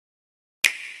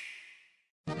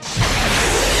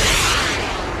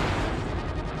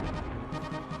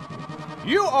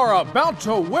You are about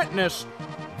to witness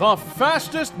the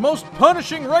fastest, most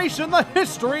punishing race in the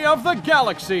history of the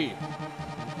galaxy.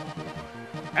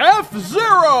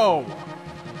 F-ZERO!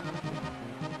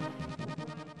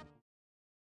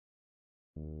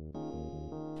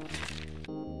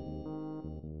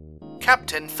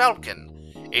 Captain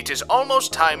Falcon, it is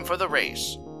almost time for the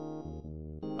race.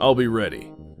 I'll be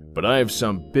ready, but I have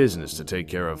some business to take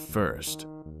care of first.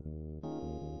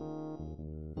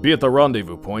 Be at the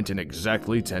rendezvous point in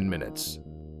exactly 10 minutes.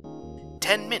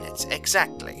 10 minutes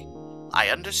exactly. I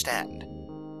understand.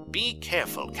 Be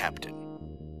careful, Captain.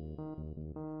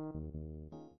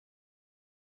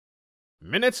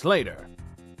 Minutes later.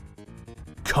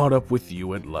 Caught up with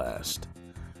you at last.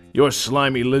 Your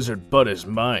slimy lizard butt is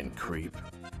mine, creep.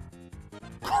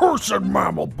 Cursed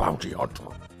mammal bounty hunter!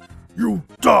 You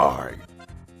die!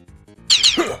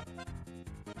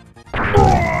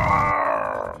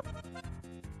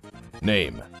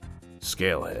 Name: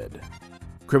 Scalehead.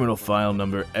 Criminal file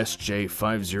number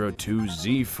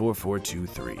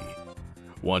SJ502Z4423.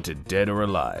 Wanted dead or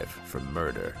alive for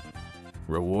murder.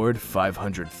 Reward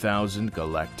 500,000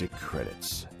 galactic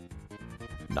credits.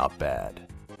 Not bad.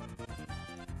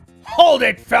 Hold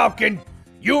it, Falcon!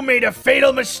 You made a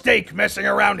fatal mistake messing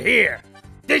around here!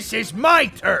 This is my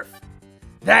turf!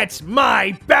 That's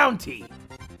my bounty!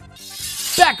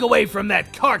 Back away from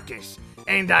that carcass,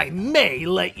 and I may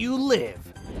let you live.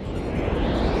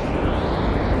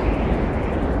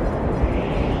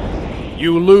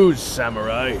 You lose,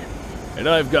 Samurai, and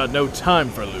I've got no time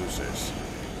for losers.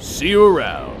 See you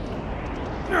around.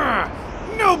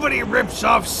 Nobody rips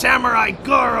off Samurai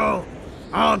Goro!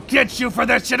 I'll get you for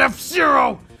this at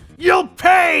F-ZERO! You'll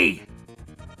pay!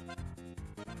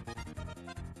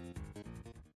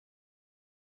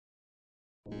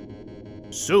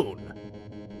 Soon.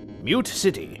 Mute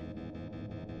City.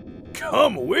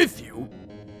 Come with you?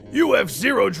 You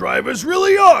F-ZERO drivers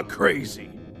really are crazy.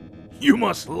 You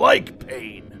must like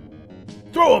pain.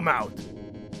 Throw him out.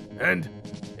 And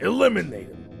eliminate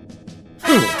him.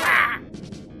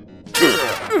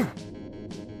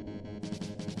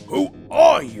 Who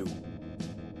are you?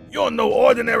 You're no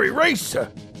ordinary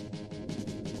racer.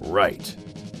 Right.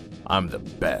 I'm the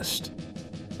best.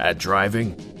 At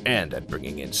driving and at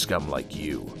bringing in scum like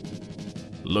you.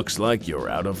 Looks like you're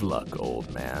out of luck,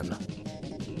 old man.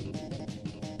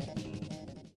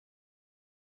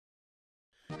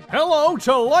 Hello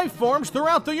to life forms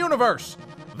throughout the universe.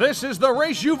 This is the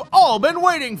race you've all been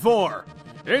waiting for.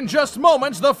 In just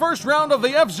moments, the first round of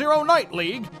the F-ZERO Night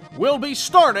League will be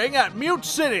starting at Mute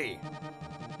City.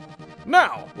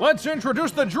 Now, let's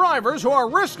introduce the drivers who are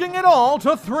risking it all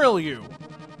to thrill you.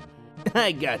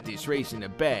 I got this race in the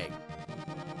bag.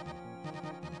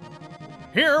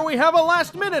 Here we have a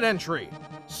last-minute entry.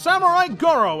 Samurai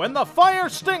Goro and the Fire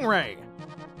Stingray.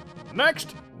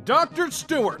 Next, Dr.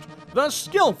 Stewart, the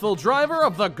skillful driver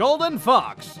of the Golden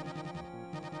Fox.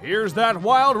 Here's that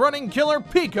wild-running killer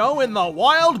Pico in the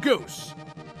Wild Goose.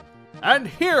 And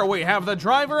here we have the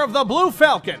driver of the Blue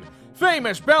Falcon,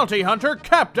 famous bounty hunter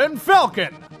Captain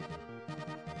Falcon.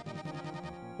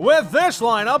 With this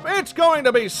lineup, it's going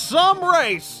to be some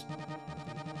race.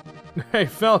 Hey,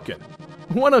 Falcon,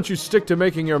 why don't you stick to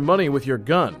making your money with your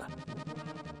gun?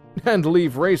 And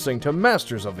leave racing to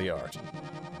masters of the art,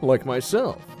 like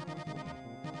myself.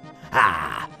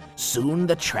 Soon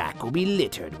the track will be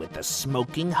littered with the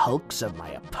smoking hulks of my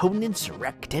opponent's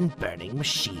wrecked and burning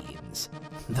machines.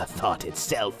 The thought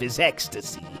itself is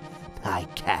ecstasy. I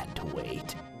can't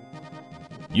wait.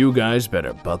 You guys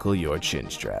better buckle your chin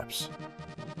straps.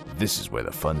 This is where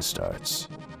the fun starts.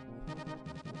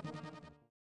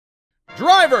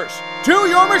 Drivers, to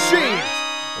your machines!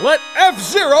 Let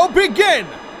F-ZERO begin!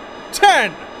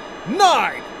 10,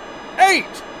 9, 8.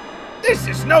 This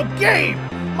is no game!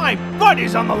 My butt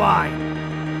is on the line!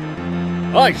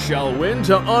 I shall win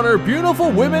to honor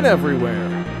beautiful women everywhere.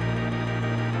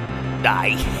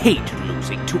 I hate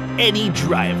losing to any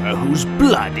driver whose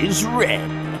blood is red.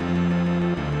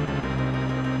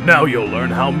 Now you'll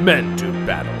learn how men do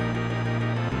battle.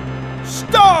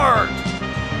 Start!